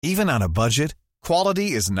Even on a budget,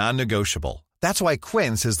 quality is non-negotiable. That's why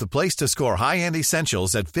Quince is the place to score high-end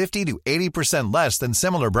essentials at 50 to 80% less than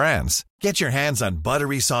similar brands. Get your hands on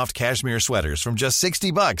buttery soft cashmere sweaters from just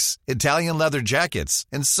 $60, Italian leather jackets,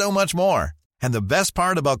 and so much more. And the best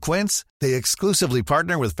part about Quince, they exclusively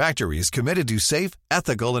partner with factories committed to safe,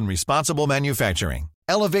 ethical, and responsible manufacturing.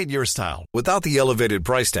 Elevate your style without the elevated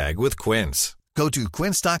price tag with Quince. Go to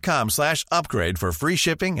quince.com/upgrade for free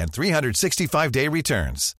shipping and 365-day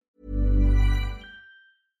returns.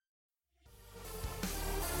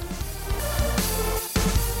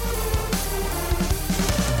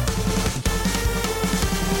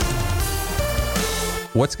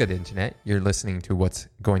 What's good, Internet? You're listening to what's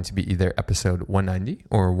going to be either episode 190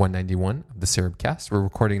 or 191 of the Syrupcast. We're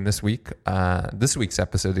recording this week's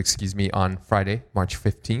episode, on Friday, March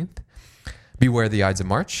 15th. Beware the Ides of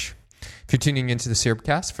March. If you're tuning into the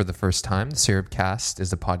Syrupcast for the first time, the Syrupcast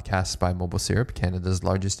is a podcast by Mobile Syrup, Canada's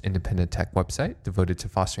largest independent tech website, devoted to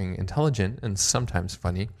fostering intelligent and sometimes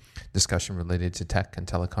funny discussion related to tech and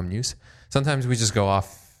telecom news. Sometimes we just go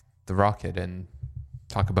off the rocket and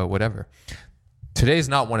talk about whatever. Today is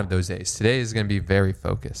not one of those days. Today is going to be very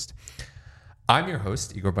focused. I'm your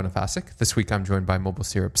host, Igor Bonifasic. This week, I'm joined by Mobile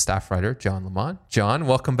Syrup staff writer, John Lamont. John,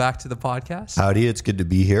 welcome back to the podcast. Howdy, it's good to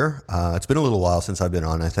be here. It's been a little while since I've been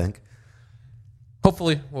on, I think.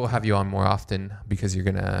 Hopefully, we'll have you on more often because you're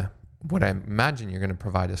going to, what I imagine, you're going to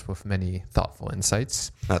provide us with many thoughtful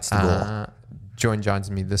insights. That's the goal.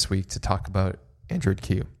 Joins me this week to talk about Android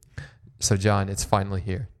Q. So, John, it's finally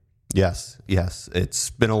here. Yes.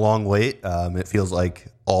 It's been a long wait. It feels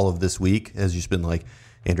like all of this week has just been like,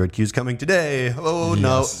 Android Q's coming today. Oh,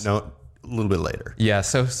 yes. No, a little bit later. Yeah,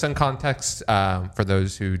 so some context for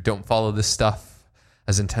those who don't follow this stuff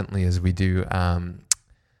as intently as we do.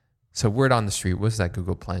 So word on the street was that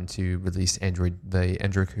Google planned to release the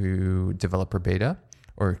Android Q developer beta,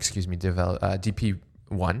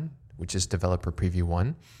 DP1, which is developer preview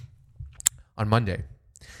 1, on Monday.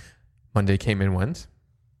 Monday came and went.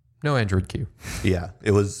 No Android Q. Yeah,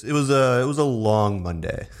 it was a long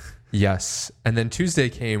Monday. Yes, and then Tuesday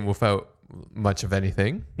came without much of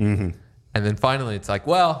anything, mm-hmm. And then finally it's like,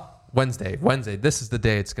 well, Wednesday, this is the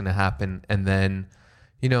day it's going to happen. And then,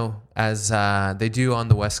 as they do on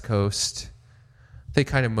the West Coast, they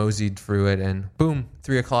kind of moseyed through it, and boom,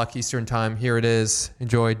 3:00 Eastern time, here it is.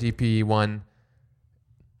 Enjoy DP1.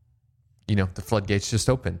 The floodgates just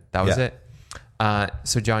opened. That was it.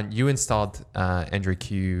 So John, you installed Android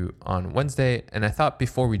Q on Wednesday, and I thought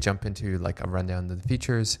before we jump into like a rundown of the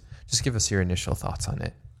features, just give us your initial thoughts on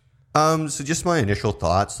it. So just my initial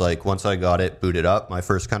thoughts, like once I got it booted up, my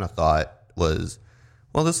first kind of thought was,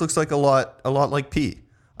 well, this looks like a lot like P.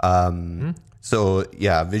 So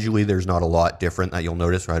yeah, visually there's not a lot different that you'll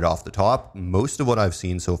notice right off the top. Most of what I've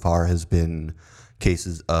seen so far has been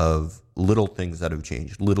cases of little things that have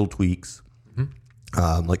changed, little tweaks.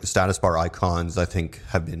 Like the status bar icons, I think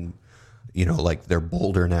have been, like they're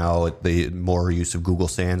bolder now. The more use of Google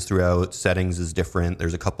Sans throughout. Settings is different.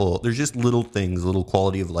 There's just little things, little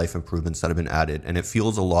quality of life improvements that have been added. And it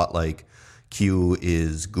feels a lot like Q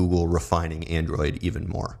is Google refining Android even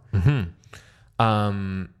more.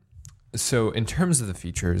 Mm-hmm. So in terms of the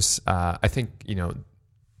features, I think,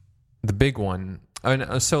 the big one,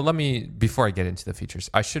 so before I get into the features,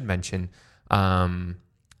 I should mention,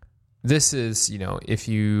 this is, if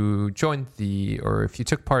you joined if you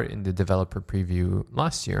took part in the developer preview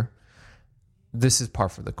last year, this is par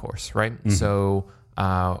for the course, right? Mm-hmm. So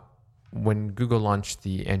when Google launched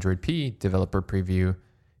the Android P developer preview,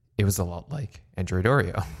 it was a lot like Android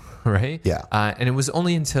Oreo, right? Yeah. And it was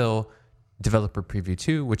only until developer preview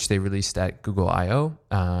 2, which they released at Google I/O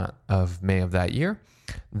of May of that year,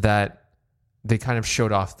 that they kind of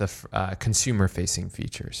showed off the consumer-facing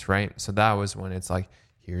features, right? So that was when it's like,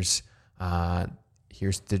 here's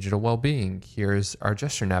digital well-being. Here's our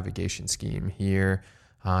gesture navigation scheme. Here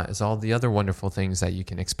is all the other wonderful things that you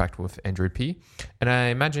can expect with Android P. And I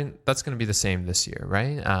imagine that's going to be the same this year,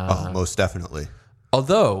 right? Most definitely.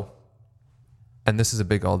 Although, and this is a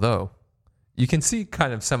big although, you can see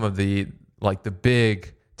kind of some of the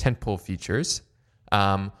big tentpole features.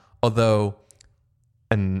 Although,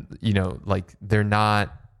 they're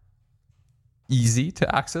not easy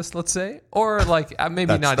to access, let's say, or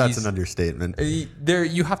maybe not easy. That's an understatement. There,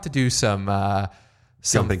 you have to do some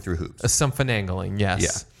jumping through hoops, some finagling.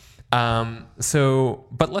 Yes. Yeah.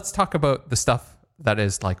 But let's talk about the stuff that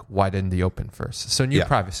is wide in the open first. So new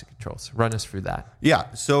privacy controls. Run us through that.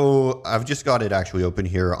 Yeah. So I've just got it actually open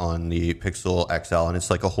here on the Pixel XL, and it's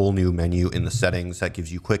like a whole new menu in the settings that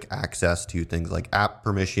gives you quick access to things like app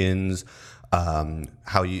permissions,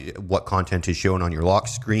 what content is shown on your lock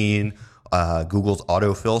screen, Google's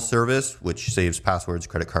autofill service, which saves passwords,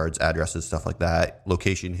 credit cards, addresses, stuff like that,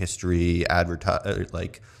 location history,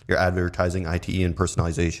 like your advertising, ITE, and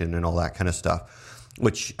personalization, and all that kind of stuff.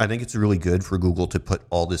 Which I think it's really good for Google to put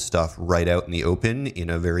all this stuff right out in the open in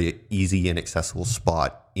a very easy and accessible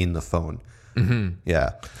spot in the phone. Mm-hmm.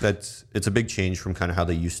 Yeah, it's a big change from kind of how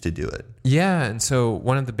they used to do it. Yeah, and so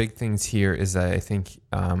one of the big things here is that I think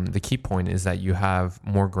the key point is that you have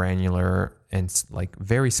more granular and like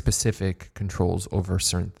very specific controls over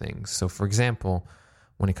certain things. So, for example,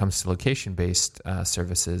 when it comes to location-based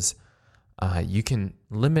services, you can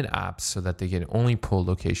limit apps so that they can only pull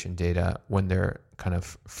location data when they're kind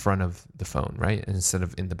of front of the phone, right, instead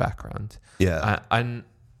of in the background. Yeah, and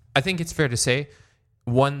I think it's fair to say,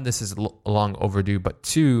 one, this is long overdue, but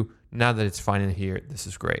two, now that it's finally here, this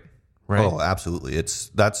is great, right? Oh, absolutely.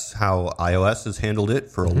 That's how iOS has handled it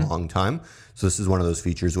for a long time. So this is one of those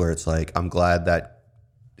features where it's like, I'm glad that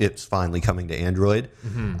it's finally coming to Android,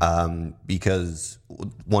 because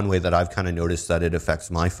one way that I've kind of noticed that it affects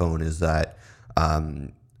my phone is that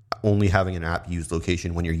only having an app use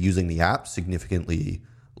location when you're using the app significantly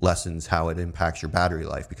lessens how it impacts your battery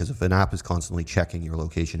life, because if an app is constantly checking your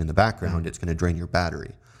location in the background, it's going to drain your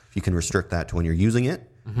battery. If you can restrict that to when you're using it,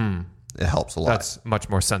 it helps a lot. That's much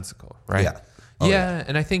more sensible, right? Yeah. Yeah,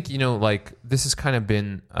 and I think, like this has kind of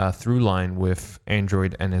been a through line with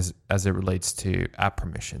Android and as it relates to app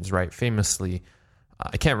permissions, right? Famously,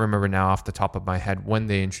 I can't remember now off the top of my head when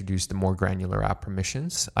they introduced the more granular app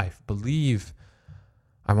permissions. I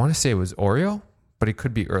want to say it was Oreo, but it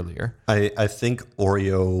could be earlier. I think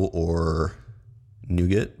Oreo or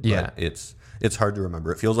Nougat, but it's hard to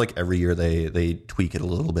remember. It feels like every year they tweak it a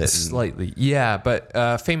little bit. Slightly, yeah.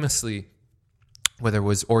 But famously, whether it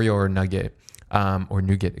was Oreo or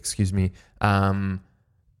Nougat, excuse me,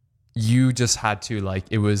 you just had to, like,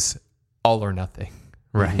 it was all or nothing,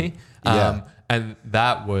 right? Yeah. And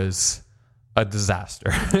that was a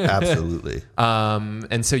disaster. Absolutely.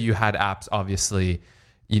 And so you had apps, obviously,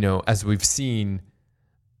 as we've seen,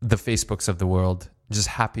 the Facebooks of the world just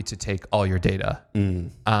happy to take all your data.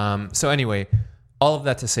 So anyway, all of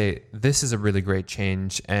that to say, this is a really great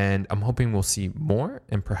change, and I'm hoping we'll see more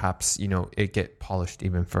and perhaps, it get polished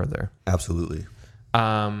even further. Absolutely.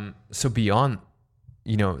 So beyond,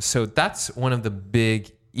 so that's one of the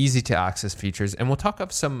big, easy to access features. And we'll talk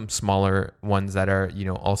of some smaller ones that are,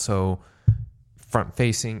 also front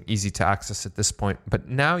facing, easy to access at this point. But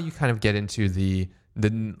now you kind of get into the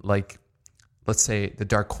like, let's say the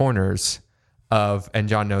dark corners of, and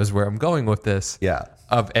John knows where I'm going with this. Yeah.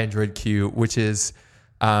 Of Android Q, which is,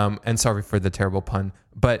 and sorry for the terrible pun,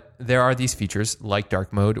 but there are these features like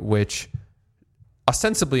dark mode, which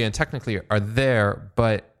ostensibly and technically are there,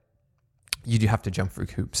 but you do have to jump through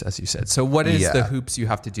hoops, as you said. So what is the hoops you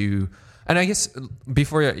have to do? And I guess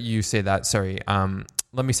before you say that, sorry,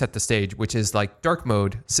 let me set the stage, which is like dark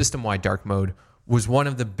mode, system-wide dark mode was one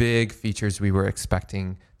of the big features we were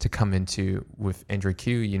expecting to come into with Android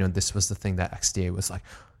Q. This was the thing that XDA was like,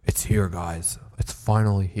 it's here, guys. It's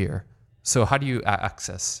finally here. So how do you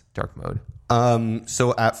access dark mode?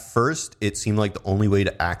 So at first, it seemed like the only way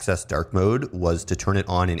to access dark mode was to turn it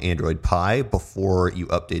on in Android Pie before you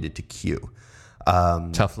updated to Q.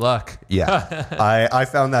 Tough luck. Yeah. I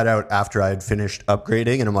found that out after I had finished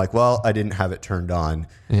upgrading, and I'm like, well, I didn't have it turned on.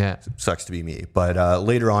 Yeah. Sucks to be me. But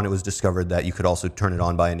later on, it was discovered that you could also turn it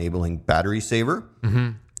on by enabling battery saver.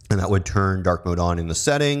 And that would turn dark mode on in the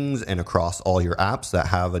settings and across all your apps that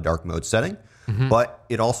have a dark mode setting. But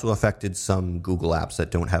it also affected some Google apps that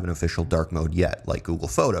don't have an official dark mode yet, like Google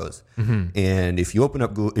Photos. And if you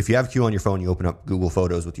if you have Q on your phone, you open up Google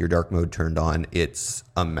Photos with your dark mode turned on, it's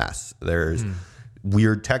a mess. There's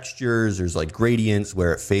weird textures. There's like gradients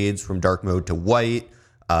where it fades from dark mode to white.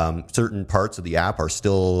 Certain parts of the app are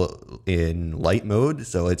still in light mode.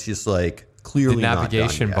 So it's just like clearly the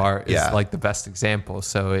navigation not done bar yet. is like the best example.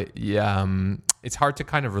 So it's hard to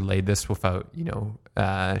kind of relay this without,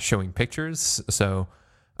 showing pictures. So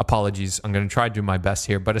apologies. I'm going to try to do my best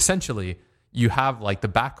here, but essentially you have like the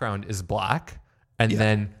background is black and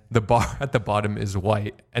then the bar at the bottom is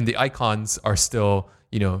white and the icons are still,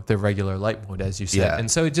 the regular light mode, as you said. Yeah. And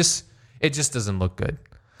so it just doesn't look good.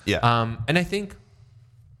 Yeah. And I think,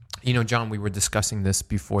 John, we were discussing this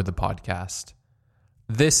before the podcast.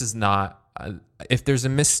 This is not, if there's a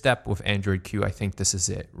misstep with Android Q, I think this is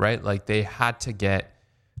it, right? Like they had to get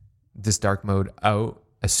this dark mode out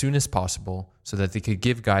as soon as possible so that they could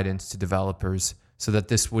give guidance to developers so that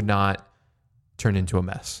this would not turn into a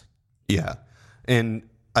mess. Yeah. And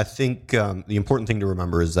I think the important thing to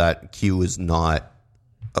remember is that Q is not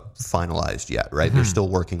finalized yet, right? They're still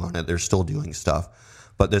working on it. They're still doing stuff.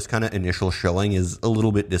 But this kind of initial showing is a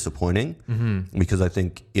little bit disappointing because I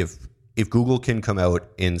think if Google can come out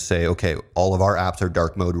and say, okay, all of our apps are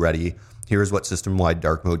dark mode ready, here's what system-wide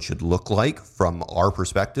dark mode should look like from our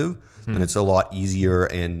perspective, then it's a lot easier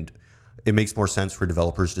and it makes more sense for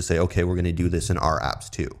developers to say, okay, we're going to do this in our apps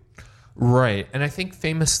too. Right. And I think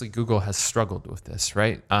famously Google has struggled with this,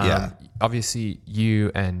 right? Obviously,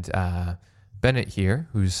 you and Bennett here,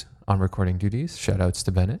 who's on recording duties, shout outs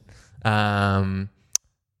to Bennett.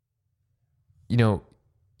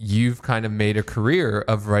 You've kind of made a career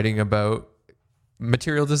of writing about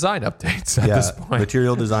material design updates at this point.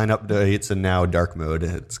 Material design updates and now dark mode.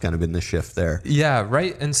 It's kind of been the shift there. Yeah,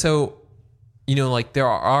 right. And so, there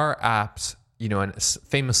are apps, and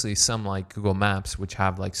famously some like Google Maps, which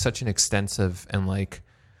have like such an extensive and I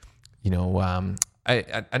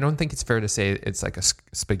don't think it's fair to say it's like a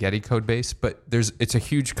spaghetti code base, but it's a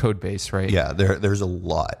huge code base, right? Yeah, there's a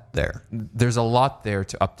lot there. There's a lot there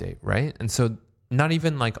to update, right? And so not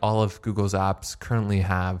even like all of Google's apps currently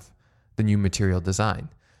have the new material design.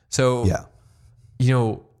 So,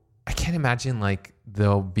 I can't imagine like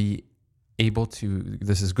they'll be able to,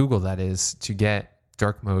 this is Google that is, to get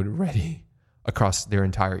dark mode ready across their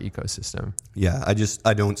entire ecosystem. Yeah,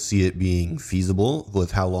 I don't see it being feasible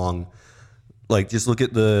with how long. Like, just look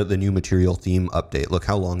at the new material theme update. Look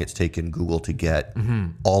how long it's taken Google to get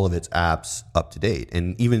all of its apps up to date.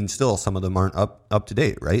 And even still, some of them aren't up to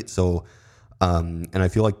date, right? So, and I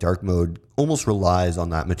feel like dark mode almost relies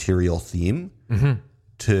on that material theme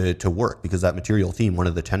to work, because that material theme, one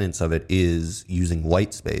of the tenets of it is using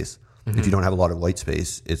white space. If you don't have a lot of white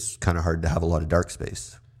space, it's kind of hard to have a lot of dark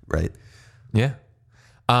space, right? Yeah.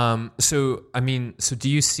 So do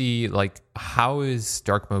you see, like, how is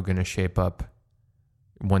dark mode going to shape up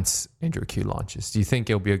once Android Q launches? Do you think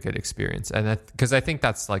it'll be a good experience? And because I think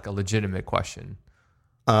that's like a legitimate question.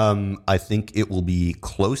 I think it will be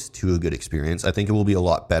close to a good experience. I think it will be a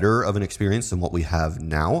lot better of an experience than what we have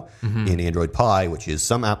now in Android Pie, which is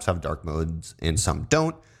some apps have dark modes and some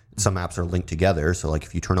don't. Some apps are linked together. So like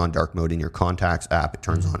if you turn on dark mode in your contacts app, it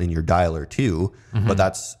turns on in your dialer too, but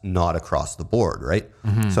that's not across the board, right?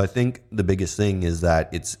 So I think the biggest thing is that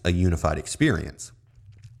it's a unified experience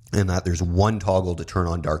and that there's one toggle to turn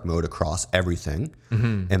on dark mode across everything.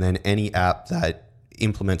 And then any app that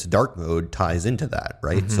implements dark mode ties into that,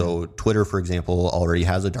 right? So Twitter, for example, already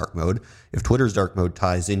has a dark mode. If Twitter's dark mode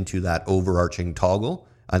ties into that overarching toggle,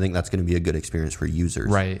 I think that's going to be a good experience for users.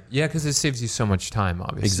 Right. Yeah, because it saves you so much time,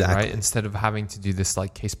 obviously. Exactly. Right? Instead of having to do this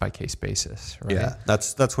like case-by-case basis, right? Yeah,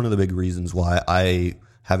 that's one of the big reasons why I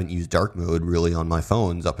haven't used dark mode really on my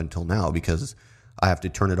phones up until now, because I have to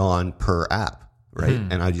turn it on per app, right?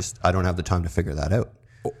 And I don't have the time to figure that out.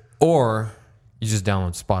 Or you just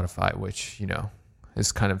download Spotify, which,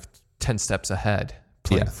 is kind of 10 steps ahead.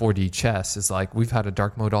 Playing 4D chess is like, we've had a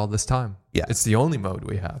dark mode all this time. Yeah. It's the only mode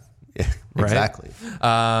we have. Yeah, exactly.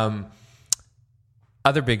 Right?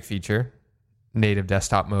 Other big feature, native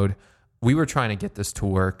desktop mode. We were trying to get this to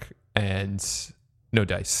work and no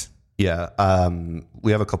dice. Yeah.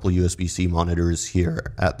 We have a couple of USB-C monitors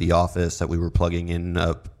here at the office that we were plugging in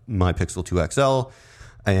my Pixel 2 XL,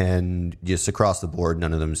 and just across the board,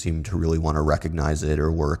 none of them seem to really want to recognize it or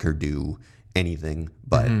work or do anything.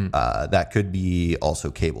 But that could be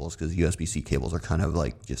also cables, because USB-C cables are kind of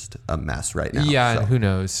like just a mess right now. Yeah, and who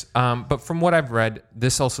knows? But from what I've read,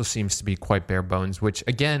 this also seems to be quite bare bones, which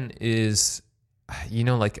again is,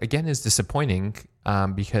 is disappointing,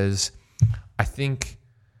 because I think,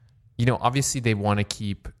 obviously they want to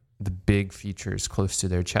keep the big features close to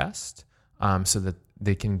their chest, so that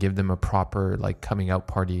they can give them a proper like coming out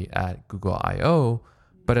party at Google I/O.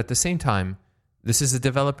 But at the same time, this is a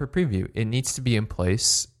developer preview. It needs to be in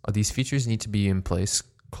place. These features need to be in place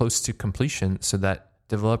close to completion so that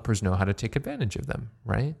developers know how to take advantage of them,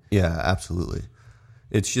 right? Yeah, absolutely.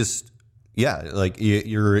 It's just, like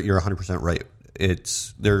you're 100% right.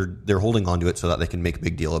 It's they're holding on to it so that they can make a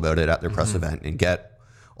big deal about it at their press event and get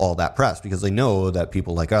all that press, because they know that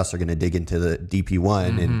people like us are going to dig into the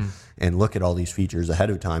DP1 and look at all these features ahead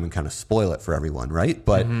of time and kind of spoil it for everyone, right?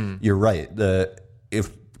 But you're right. If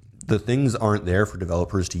the things aren't there for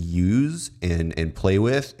developers to use and play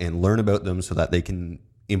with and learn about them so that they can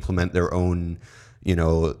implement their own,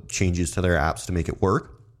 changes to their apps to make it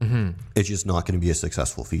work, it's just not going to be a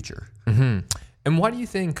successful feature. And why do you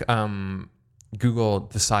think Google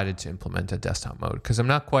decided to implement a desktop mode? Because I'm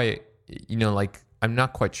not quite, I'm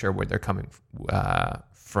not quite sure where they're coming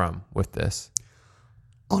from with this.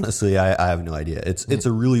 Honestly, I have no idea. It's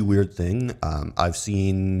a really weird thing. I've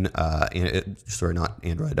seen, not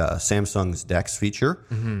Android, Samsung's DeX feature,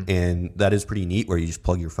 and that is pretty neat, where you just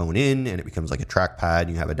plug your phone in and it becomes like a trackpad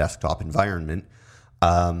and you have a desktop environment.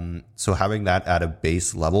 So having that at a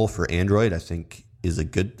base level for Android, I think, is a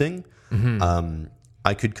good thing.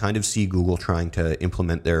 I could kind of see Google trying to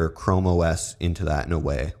implement their Chrome OS into that in a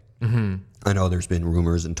way. I know there's been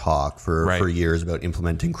rumors and talk for years about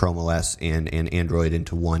implementing Chrome OS and Android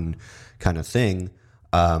into one kind of thing.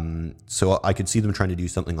 So I could see them trying to do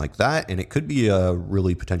something like that, and it could be a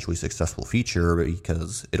really potentially successful feature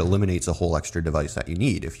because it eliminates a whole extra device that you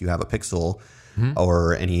need. If you have a Pixel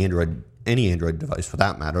or any Android device for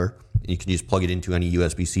that matter, you can just plug it into any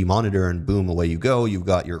USB-C monitor and boom, away you go. You've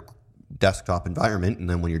got your desktop environment, and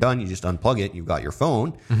then when you're done, you just unplug it. You've got your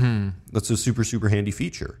phone. That's a super, super handy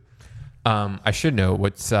feature. I should know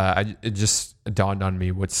what's. It just dawned on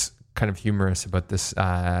me what's kind of humorous about this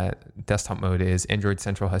desktop mode is Android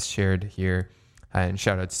Central has shared here, and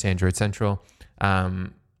shout outs to Android Central.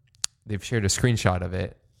 They've shared a screenshot of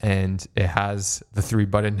it, and it has the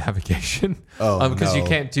 3-button navigation. Because you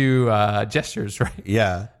can't do gestures, right?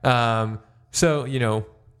 Yeah. So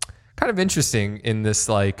kind of interesting in this,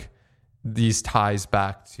 like, these ties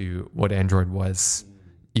back to what Android was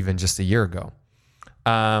even just a year ago.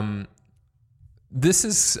 This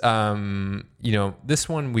is, this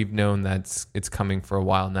one we've known that it's coming for a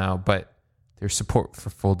while now, but there's support for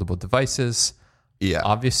foldable devices. Yeah.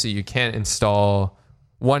 Obviously, you can't install,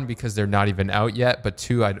 one, because they're not even out yet, but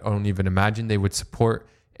two, I don't even imagine they would support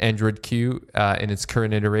Android Q in its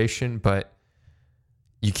current iteration, but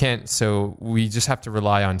you can't. So we just have to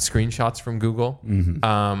rely on screenshots from Google.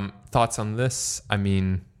 Thoughts on this? I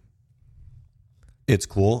mean, it's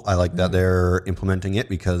cool. I like that they're implementing it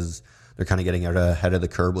because they're kind of getting out ahead of the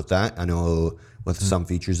curve with that. I know with some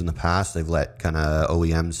features in the past, they've let kind of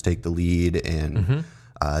OEMs take the lead and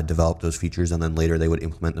develop those features, and then later they would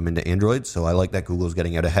implement them into Android. So I like that Google's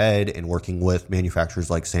getting out ahead and working with manufacturers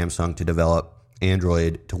like Samsung to develop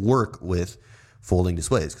Android to work with folding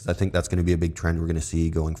displays, because I think that's going to be a big trend we're going to see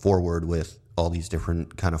going forward with all these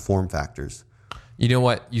different kind of form factors. You know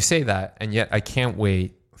what? You say that, and yet I can't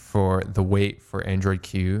wait for Android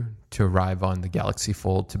Q to arrive on the Galaxy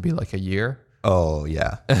Fold to be like a year. Oh,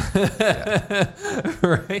 yeah.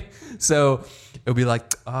 Right? So it'll be like,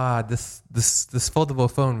 this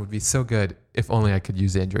foldable phone would be so good if only I could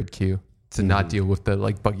use Android Q to not deal with the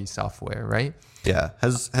like buggy software, right? Yeah.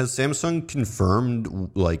 Has Samsung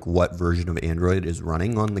confirmed like what version of Android is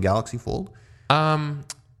running on the Galaxy Fold?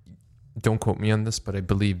 Don't quote me on this, but I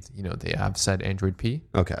believe they have said Android P.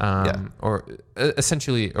 Okay. Or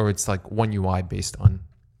essentially, or it's like One UI based on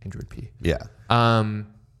Android P. Yeah. And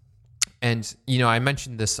I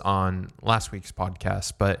mentioned this on last week's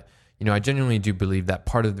podcast, but I genuinely do believe that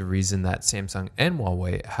part of the reason that Samsung and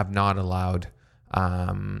Huawei have not allowed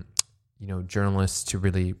journalists to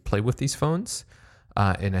really play with these phones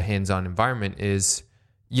in a hands-on environment is,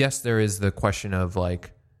 yes, there is the question of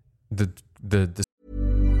like the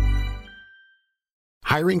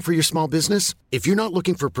Hiring for your small business? If you're not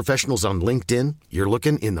looking for professionals on LinkedIn, you're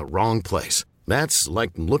looking in the wrong place. That's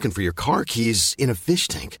like looking for your car keys in a fish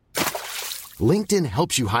tank. LinkedIn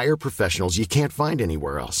helps you hire professionals you can't find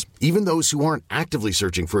anywhere else, even those who aren't actively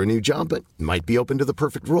searching for a new job but might be open to the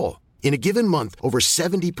perfect role. In a given month, over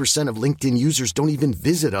 70% of LinkedIn users don't even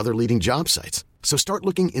visit other leading job sites. So start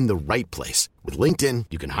looking in the right place. With LinkedIn,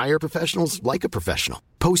 you can hire professionals like a professional.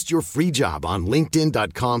 Post your free job on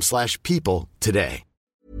linkedin.com/people today.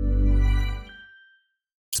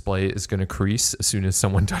 Display is going to crease as soon as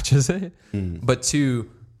someone touches it. But two,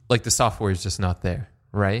 like the software is just not there,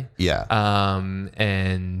 right? Yeah.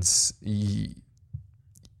 And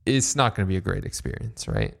it's not going to be a great experience,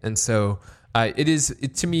 right? And so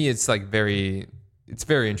to me, it's like very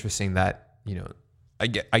interesting that, I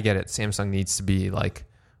get it. Samsung needs to be like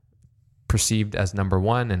perceived as number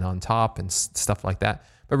one and on top and stuff like that.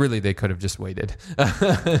 But really they could have just waited.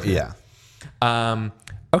 Yeah.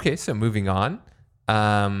 Okay. So moving on,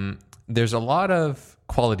 there's a lot of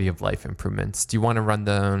quality of life improvements. Do you want to run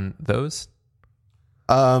down those?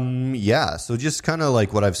 Yeah. So just kind of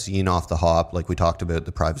like what I've seen off the hop, like we talked about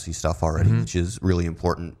the privacy stuff already, which is really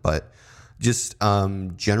important, but just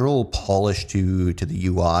general polish to the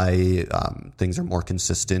UI. Things are more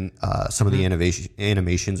consistent. Some of the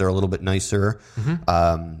animations are a little bit nicer.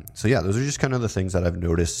 So yeah, those are just kind of the things that I've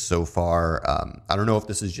noticed so far. I don't know if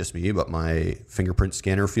this is just me, but my fingerprint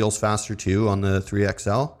scanner feels faster too on the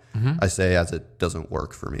 3XL. I say as it doesn't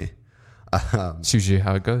work for me. It's usually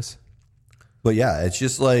how it goes. But yeah, it's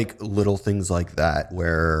just like little things like that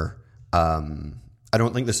where I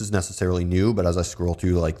don't think this is necessarily new, but as I scroll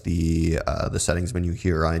through like the settings menu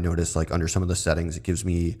here, I notice like under some of the settings, it gives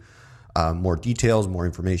me more details, more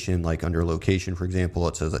information. Like under location, for example,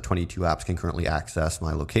 it says that 22 apps can currently access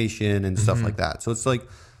my location and stuff like that. So it's like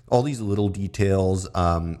all these little details.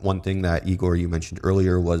 One thing that Igor, you mentioned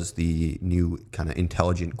earlier, was the new kind of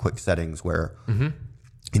intelligent quick settings where,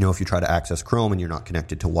 you know, if you try to access Chrome and you're not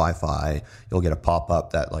connected to Wi-Fi, you'll get a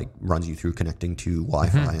pop-up that like runs you through connecting to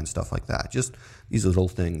Wi-Fi and stuff like that. Just these little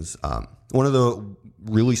things. One of the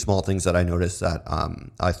really small things that I noticed that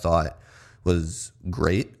I thought was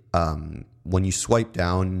great, when you swipe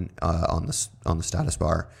down on the status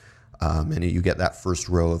bar, and you get that first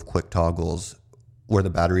row of quick toggles where the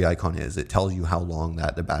battery icon is, it tells you how long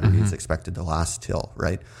that the battery is expected to last till,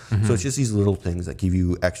 right? So it's just these little things that give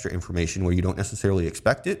you extra information where you don't necessarily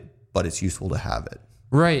expect it, but it's useful to have it.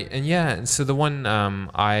 Right. And yeah, so the one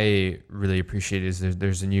I really appreciate is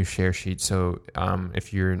there's a new share sheet. So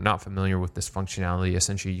if you're not familiar with this functionality,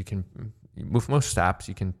 essentially you can, with most apps,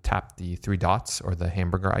 you can tap the three dots or the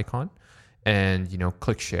hamburger icon and, you know,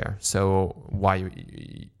 click share. So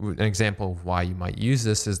an example of why you might use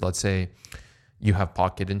this is, let's say you have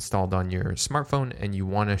Pocket installed on your smartphone and you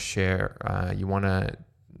want to share, you want to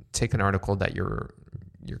take an article that you're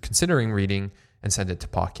considering reading and send it to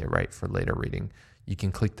Pocket, right, for later reading. You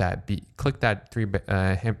can click that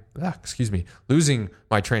losing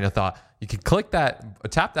my train of thought. You can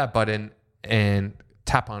tap that button and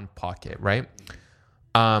tap on Pocket, right?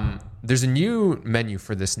 There's a new menu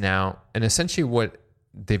for this now, and essentially what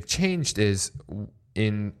they've changed is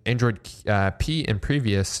in Android P and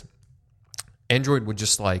previous, Android would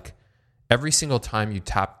just like every single time you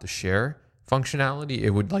tap the share functionality,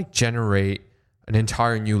 it would like generate an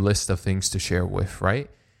entire new list of things to share with, right?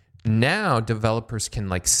 Now developers can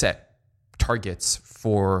like set targets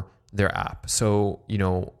for their app. So, you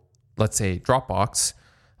know, let's say Dropbox,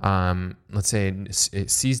 let's say it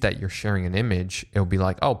sees that you're sharing an image, it'll be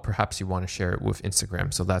like, oh, perhaps you want to share it with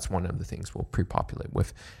Instagram. So that's one of the things we'll pre-populate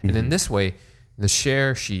with. And in this way, the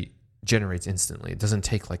share sheet generates instantly. It doesn't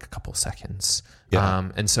take like a couple seconds. Yeah.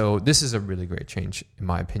 And so this is a really great change in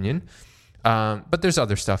my opinion. But there's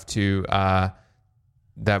other stuff too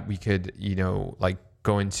that we could, you know, like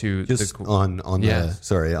go into just on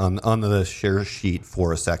the share sheet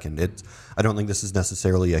for a second. I don't think this is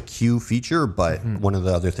necessarily a queue feature, but one of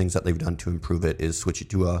the other things that they've done to improve it is switch it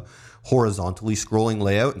to a horizontally scrolling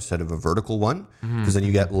layout instead of a vertical one, because then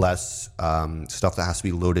you get less stuff that has to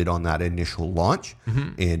be loaded on that initial launch.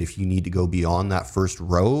 And if you need to go beyond that first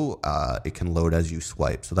row, it can load as you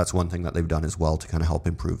swipe. So that's one thing that they've done as well to kind of help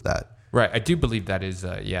improve that. Right. I do believe that is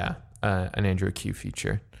an Android Q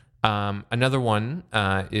feature. Another one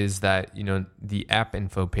is that, you know, the app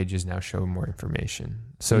info pages now show more information.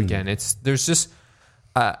 So again, there's just,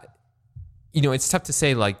 you know, it's tough to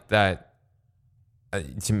say like that,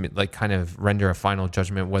 to like kind of render a final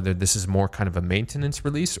judgment whether this is more kind of a maintenance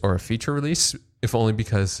release or a feature release, if only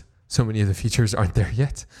because so many of the features aren't there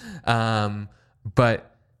yet.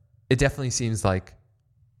 But it definitely seems like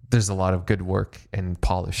there's a lot of good work and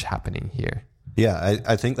polish happening here. Yeah,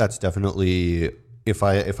 I think that's definitely, if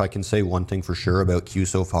I can say one thing for sure about Q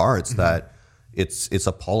so far, it's that it's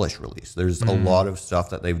a polish release. There's a lot of stuff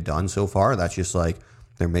that they've done so far that's just like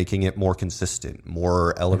they're making it more consistent.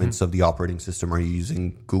 More elements of the operating system are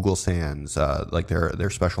using Google Sans, like their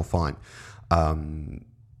special font.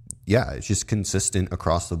 Yeah, it's just consistent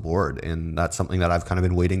across the board, and that's something that I've kind of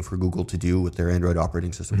been waiting for Google to do with their Android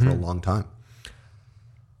operating system for a long time.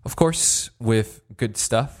 Of course, with good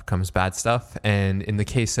stuff comes bad stuff. And in the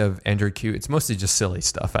case of Android Q, it's mostly just silly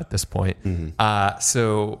stuff at this point.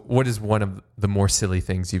 So what is one of the more silly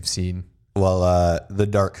things you've seen? Well, the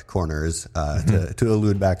dark corners, to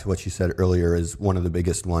allude back to what you said earlier, is one of the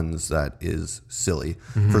biggest ones that is silly.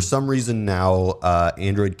 For some reason now,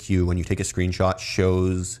 Android Q, when you take a screenshot,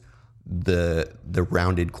 shows the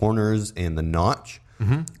rounded corners and the notch,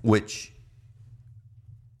 which,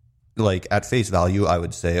 like at face value, I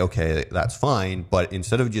would say, okay, that's fine. But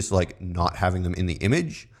instead of just like not having them in the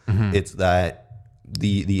image, it's that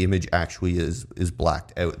the image actually is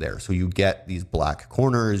blacked out there. So you get these black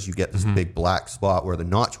corners, you get this big black spot where the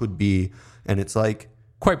notch would be, and it's like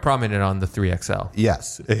quite prominent on the 3XL.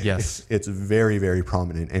 Yes. It's very, very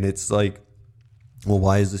prominent. And it's like, well,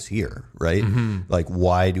 why is this here, right? Like,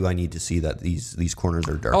 why do I need to see that these corners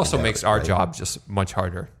are dark? Also makes our job just much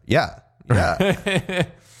harder. Yeah.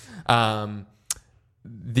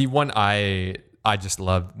 The one I just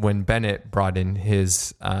loved when Bennett brought in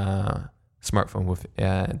his smartphone with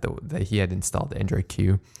that he had installed Android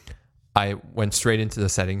Q, I went straight into the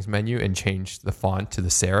settings menu and changed the font to the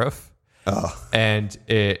serif. And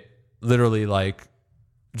it literally like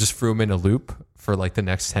just threw him in a loop for like the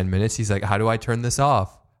next 10 minutes. He's like, how do I turn this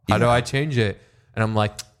off? How do I change it? And I'm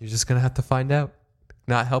like, you're just going to have to find out.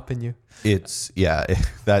 not helping you. It's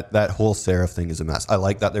that whole serif thing is a mess. I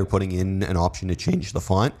like that they're putting in an option to change the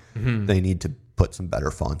font. They need to put some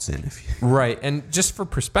better fonts in. Right, and just for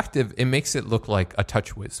perspective, it makes it look like a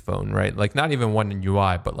TouchWiz phone, right? Like not even one in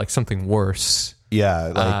UI, but like something worse.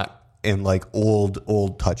 Yeah, and like old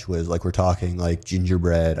TouchWiz, like we're talking like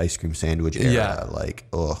gingerbread ice cream sandwich era. Yeah. Like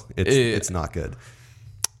it's not good.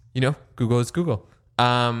 Google is Google.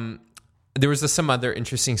 There was some other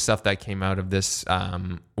interesting stuff that came out of this.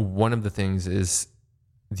 One of the things is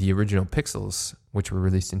the original Pixels, which were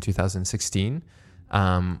released in 2016,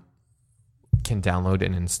 can download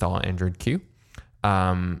and install Android Q.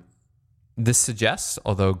 This suggests,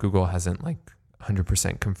 although Google hasn't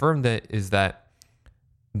 100% confirmed it, is that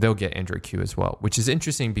they'll get Android Q as well, which is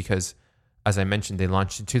interesting because, as I mentioned, they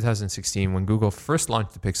launched in 2016. When Google first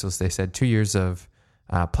launched the Pixels, they said 2 years of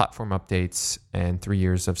platform updates and 3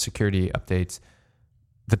 years of security updates.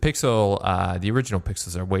 The the original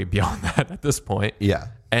Pixels are way beyond that at this point. Yeah.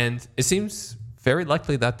 And it seems very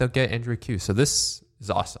likely that they'll get Android Q. So this is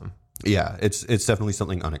awesome. Yeah, it's definitely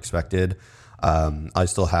something unexpected. I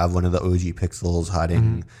still have one of the OG Pixels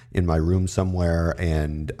hiding in my room somewhere.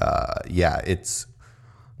 And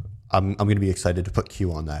I'm going to be excited to put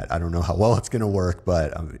Q on that. I don't know how well it's going to work,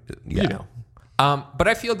 but But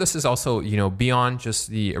I feel this is also, beyond just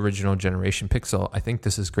the original generation Pixel. I think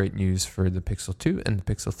this is great news for the Pixel 2 and the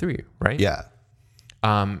Pixel 3, right? Yeah.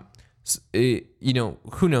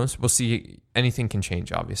 Who knows? We'll see. Anything can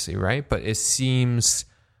change, obviously, right? But it seems,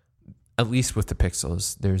 at least with the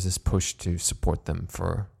Pixels, there's this push to support them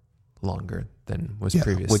for longer than was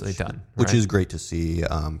previously done. Right? Which is great to see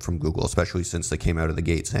from Google, especially since they came out of the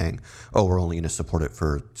gate saying, we're only going to support it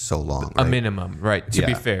for so long. A minimum, right? To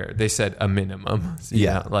be fair, they said a minimum.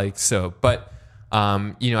 But,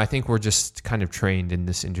 I think we're just kind of trained in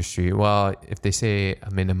this industry. Well, if they say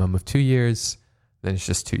a minimum of 2 years, then it's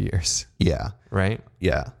just 2 years. Yeah. Right?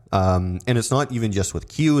 Yeah. And it's not even just with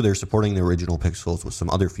Q. They're supporting the original Pixels with some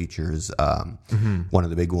other features. One of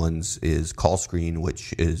the big ones is Call Screen,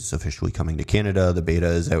 which is officially coming to Canada. The beta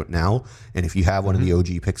is out now. And if you have one of the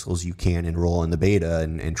OG Pixels, you can enroll in the beta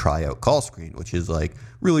and try out Call Screen, which is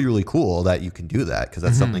really, really cool that you can do that, because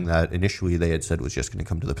that's something that initially they had said was just going to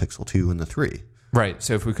come to the Pixel 2 and the 3. Right.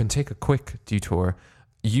 So if we can take a quick detour,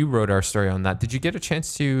 you wrote our story on that. Did you get a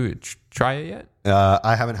chance to try it yet?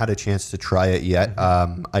 I haven't had a chance to try it yet.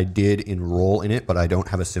 I did enroll in it, but I don't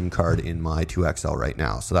have a SIM card in my 2XL right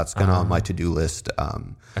now. So that's kind of on my to-do list.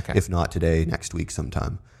 If not today, next week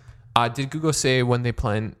sometime. Did Google say when they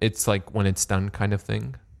plan, it's when it's done kind of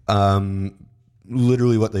thing?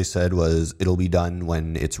 Literally what they said was it'll be done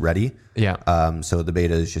when it's ready. Yeah. So the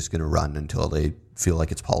beta is just going to run until they feel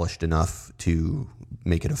like it's polished enough to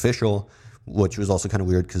make it official, which was also kind of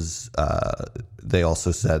weird because they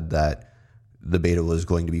also said that the beta was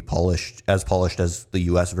going to be polished as the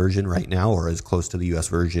US version right now, or as close to the US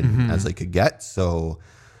version as they could get. So,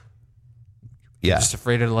 yeah. I'm just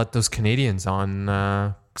afraid to let those Canadians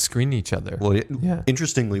on screen each other. Well,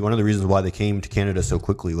 interestingly, one of the reasons why they came to Canada so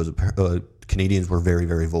quickly was Canadians were very,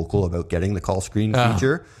 very vocal about getting the Call Screen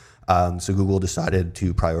feature. So Google decided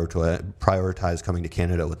to prioritize coming to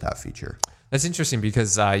Canada with that feature. That's interesting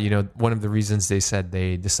because, one of the reasons they said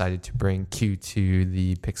they decided to bring Q to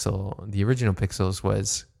the original Pixels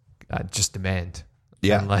was just demand.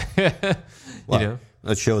 Yeah. And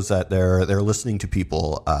that shows that they're listening to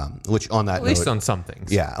people, which on that at least on some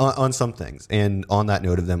things. Yeah, on some things. And on that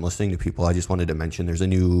note of them listening to people, I just wanted to mention there's a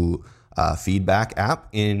new feedback app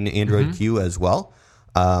in Android Q as well.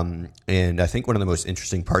 And I think one of the most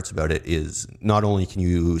interesting parts about it is not only can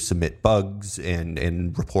you submit bugs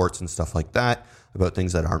and reports and stuff like that about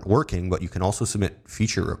things that aren't working, but you can also submit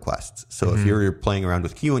feature requests. So if you're playing around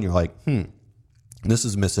with Q and you're like, this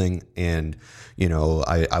is missing and,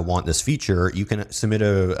 I want this feature, you can submit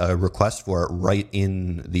a request for it right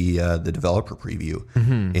in the developer preview.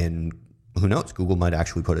 And who knows, Google might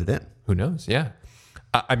actually put it in. Who knows? Yeah.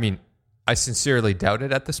 I sincerely doubt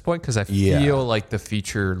it at this point because I feel like the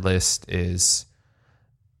feature list is,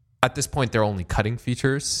 at this point, they're only cutting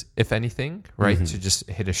features, if anything, right, to just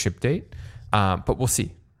hit a ship date. But we'll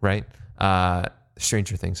see, right?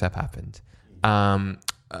 Stranger things have happened.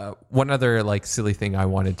 One other silly thing I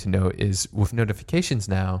wanted to know is with notifications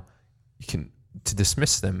now, to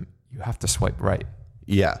dismiss them, you have to swipe right.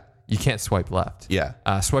 Yeah. You can't swipe left. Yeah.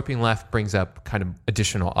 Swiping left brings up kind of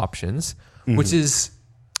additional options, which is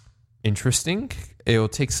interesting. It'll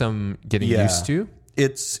take some getting used to.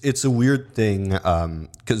 It's a weird thing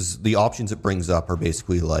because the options it brings up are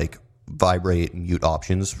basically vibrate and mute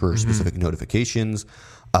options for specific notifications,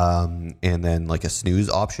 and then a snooze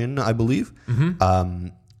option, I believe.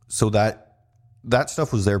 So that that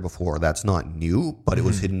stuff was there before. That's not new, but it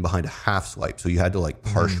was hidden behind a half swipe. So you had to like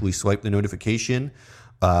partially swipe the notification.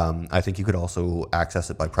 I think you could also access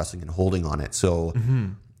it by pressing and holding on it. So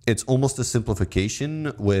it's almost a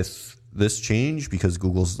simplification with this change, because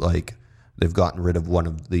Google's like, they've gotten rid of one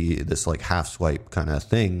of this like half swipe kind of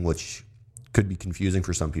thing, which could be confusing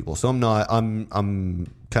for some people. So I'm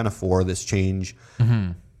kind of for this change.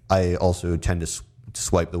 I also tend to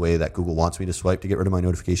swipe the way that Google wants me to swipe to get rid of my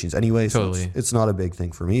notifications anyway. Totally. So it's not a big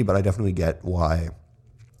thing for me, but I definitely get why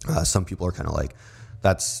some people are kind of like,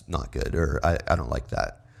 that's not good, or I don't like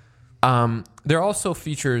that. There are also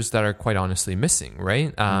features that are quite honestly missing,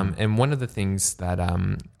 right? And one of the things that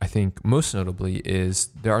I think most notably is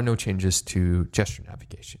there are no changes to gesture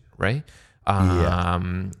navigation, right?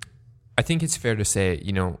 I think it's fair to say,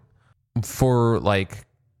 for like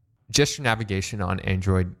gesture navigation on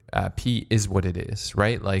Android P is what it is,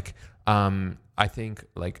 right? Like, I think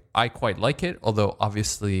like I quite like it, although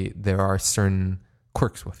obviously there are certain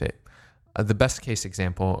quirks with it. The best case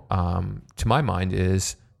example to my mind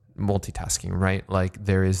is multitasking, right? Like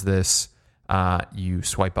there is this, you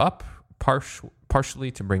swipe up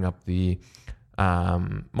partially to bring up the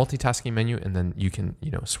multitasking menu, and then you can,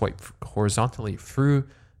 swipe horizontally through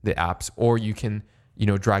the apps, or you can,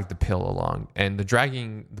 drag the pill along. And the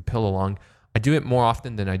dragging the pill along, I do it more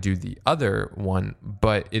often than I do the other one,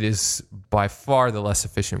 but it is by far the less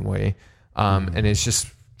efficient way. And it's just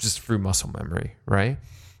through muscle memory, right?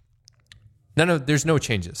 There's no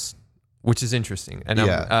changes, which is interesting. And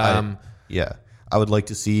I would like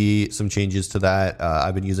to see some changes to that.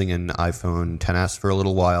 I've been using an iPhone XS for a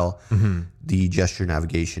little while. The gesture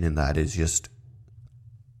navigation in that is just,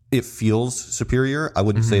 it feels superior. I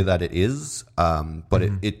wouldn't say that it is, but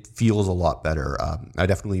it feels a lot better. I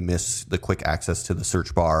definitely miss the quick access to the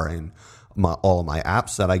search bar and all of my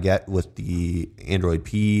apps that I get with the Android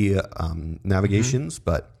P navigations.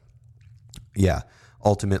 But yeah,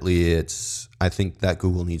 ultimately, I think that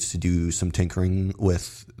Google needs to do some tinkering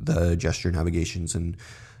with the gesture navigations and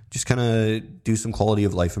just kind of do some quality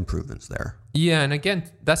of life improvements there. Yeah, and again,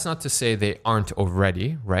 that's not to say they aren't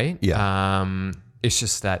already, right? Yeah. It's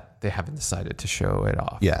just that they haven't decided to show it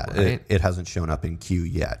off. Yeah, right? it hasn't shown up in Q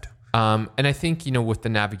yet. And I think, with the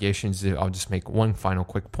navigations, I'll just make one final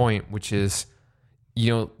quick point, which is,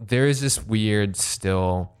 there is this weird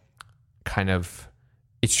still kind of,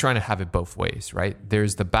 it's trying to have it both ways, right?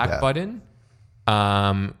 There's the back button,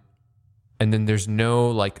 and then there's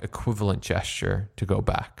no like equivalent gesture to go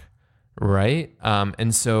back, right?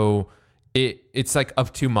 And so it's like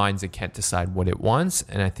of two minds. It can't decide what it wants,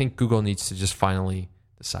 and I think Google needs to just finally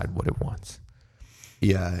decide what it wants.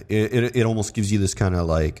 Yeah, it almost gives you this kind of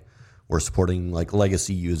like, we're supporting like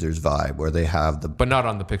legacy users vibe, where they have but not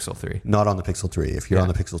on the Pixel 3. Not on the Pixel 3. If you're on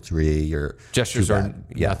the Pixel 3, your gestures are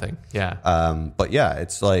nothing. Yeah. But yeah,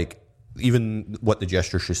 it's like, even what the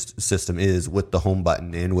gesture system is with the home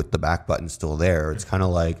button and with the back button still there, it's kind of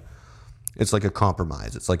like, it's like a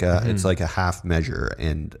compromise. It's like a half measure.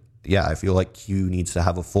 And yeah, I feel like Q needs to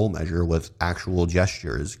have a full measure with actual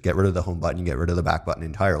gestures. Get rid of the home button, get rid of the back button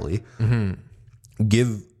entirely.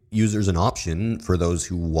 Give users an option for those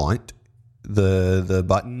who want the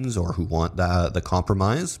buttons or who want the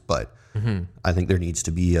compromise. But I think there needs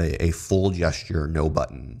to be a full gesture, no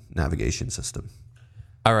button navigation system.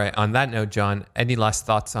 All right. On that note, John, any last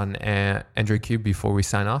thoughts on Android Q before we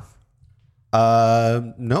sign off?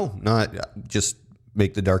 No, not just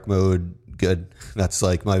make the dark mode good. That's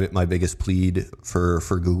like my biggest plead for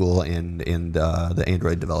Google and the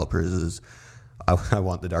Android developers is I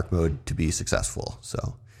want the dark mode to be successful.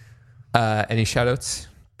 So, any shout outs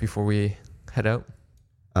before we head out?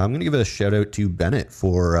 I'm going to give a shout out to Bennett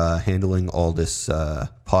for handling all this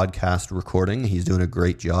podcast recording. He's doing a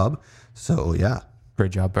great job. So yeah.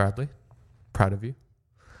 Great job, Bradley. Proud of you.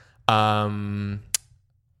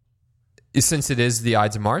 Since it is the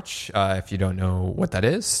Ides of March, if you don't know what that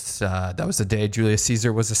is, that was the day Julius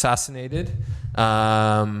Caesar was assassinated.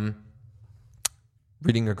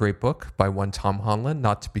 Reading a great book by one Tom Holland,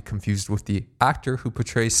 not to be confused with the actor who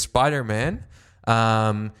portrays Spider-Man.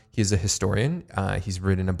 He's a historian. He's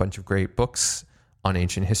written a bunch of great books on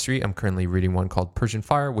ancient history. I'm currently reading one called Persian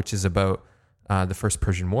Fire, which is about the First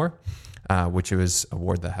Persian War, which was a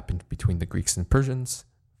war that happened between the Greeks and Persians,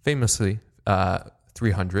 famously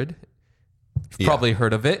 300. You've probably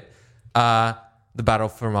heard of it. The Battle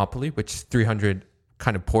of Thermopylae, which 300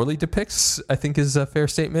 kind of poorly depicts, I think is a fair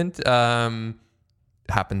statement,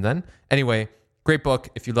 happened then. Anyway, great book.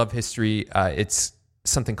 If you love history, it's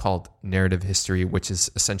something called narrative history, which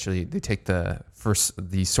is essentially they take the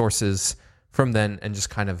sources from then and just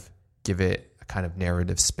kind of give it a kind of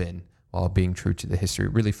narrative spin, while being true to the history.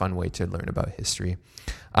 Really fun way to learn about history.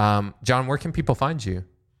 John, where can people find you?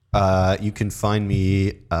 You can find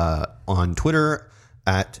me on Twitter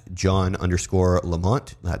at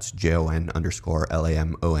John_Lamont. That's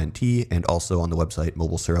JON_LAMONT, and also on the website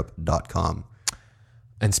mobilesyrup.com.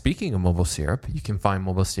 And speaking of Mobile Syrup, you can find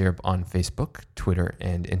Mobile Syrup on Facebook, Twitter,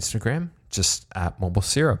 and Instagram, just at Mobile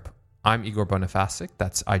Syrup. I'm Igor Bonifacic.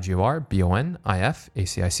 That's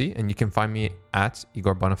IGOR_BONIFACIC. And you can find me at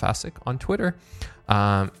Igor Bonifacic on Twitter.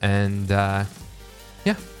 Yeah,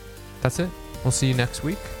 that's it. We'll see you next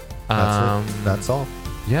week. That's it. That's all.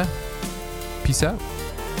 Yeah. Peace out.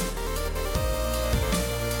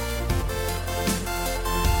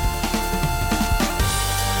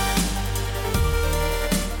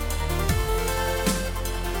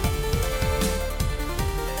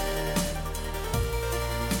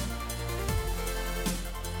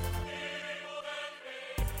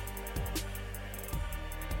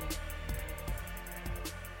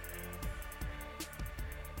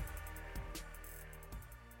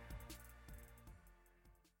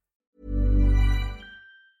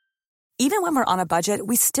 Even when we're on a budget,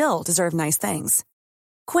 we still deserve nice things.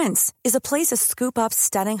 Quince is a place to scoop up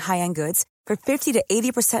stunning high-end goods for 50 to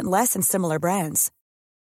 80% less than similar brands.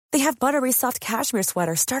 They have buttery soft cashmere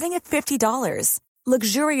sweaters starting at $50,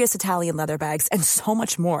 luxurious Italian leather bags, and so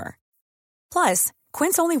much more. Plus,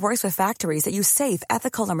 Quince only works with factories that use safe,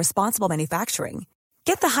 ethical, and responsible manufacturing.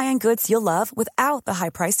 Get the high-end goods you'll love without the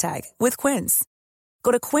high price tag with Quince.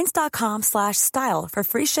 Go to quince.com/style for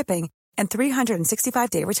free shipping and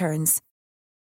 365-day returns.